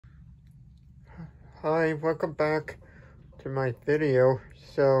Hi, welcome back to my video.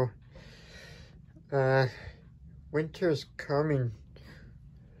 So, winter's coming.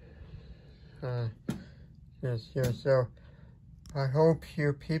 This year, so I hope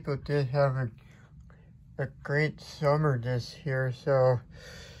you people did have a great summer this year. So,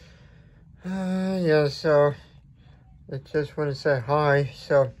 yeah, so I just want to say hi.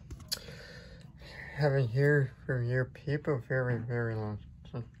 So, haven't heard from your people very long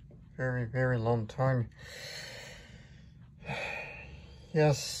time.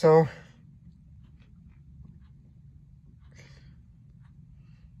 Yes, so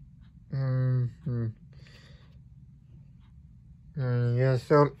yeah,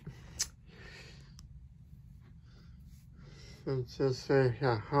 so let's just say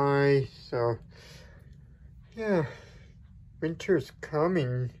hi. So yeah, winter's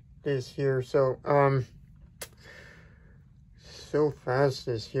coming this year, so so fast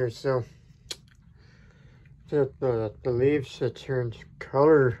this year. So the leaves should turn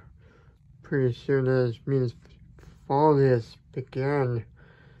color pretty soon. That means fall has begun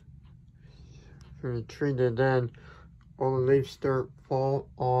for the tree. And then all the leaves start fall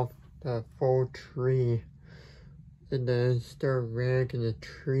off the full tree, and then start ragging the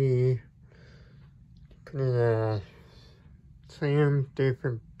tree, putting sand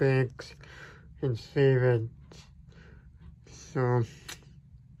different bags and save it. So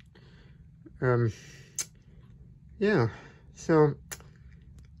yeah, so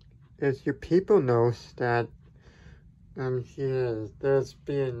as your people knows that yeah, that's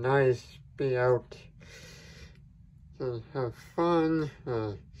being nice, be out to have fun,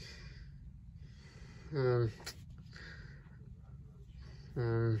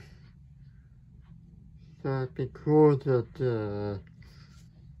 that'd be cool that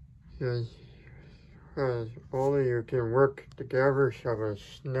all of you can work together, shovel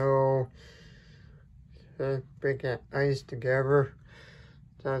snow, break that ice together.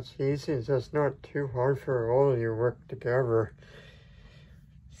 That's easy. That's not too hard for all of you to work together.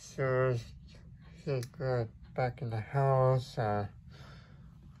 So just go back in the house, have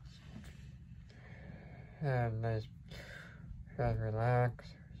nice, relax.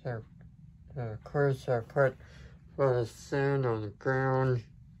 So of course, put a lot of sand on the ground,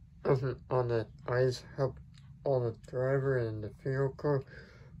 on the ice, help all the driver and the vehicle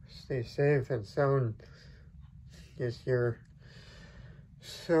stay safe and sound this year.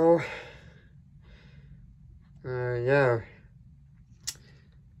 So, yeah,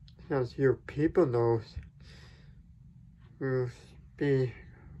 as your people know, we'll be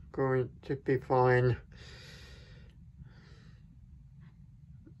going to be fine.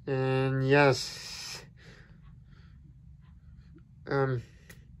 And yes,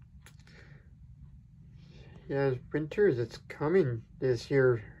 yeah, winter is coming this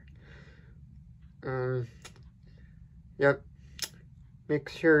year. Yep. Make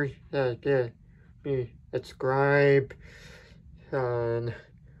sure that you subscribe. And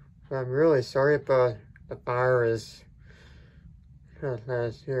I'm really sorry about the virus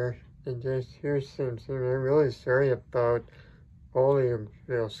last year. And this year seems I'm really sorry about all of you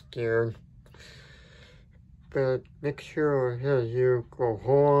feel scared. But make sure you go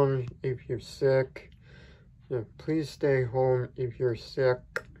home if you're sick. Please stay home if you're sick.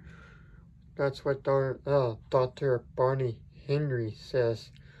 That's what Dr. Barney Henry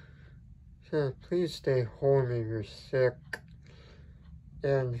says. So please stay home if you're sick.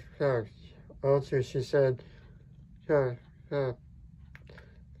 And also she said,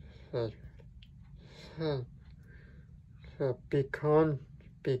 be kind,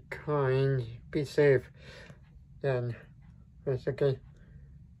 be safe. And once again,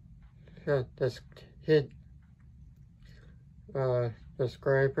 just hit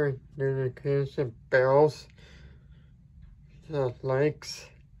subscriber, notification bells, likes,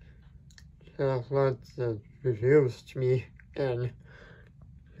 lots of reviews to me, and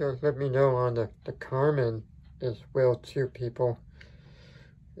let me know on the comment as well too, people.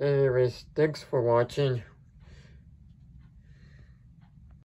 Anyways, thanks for watching.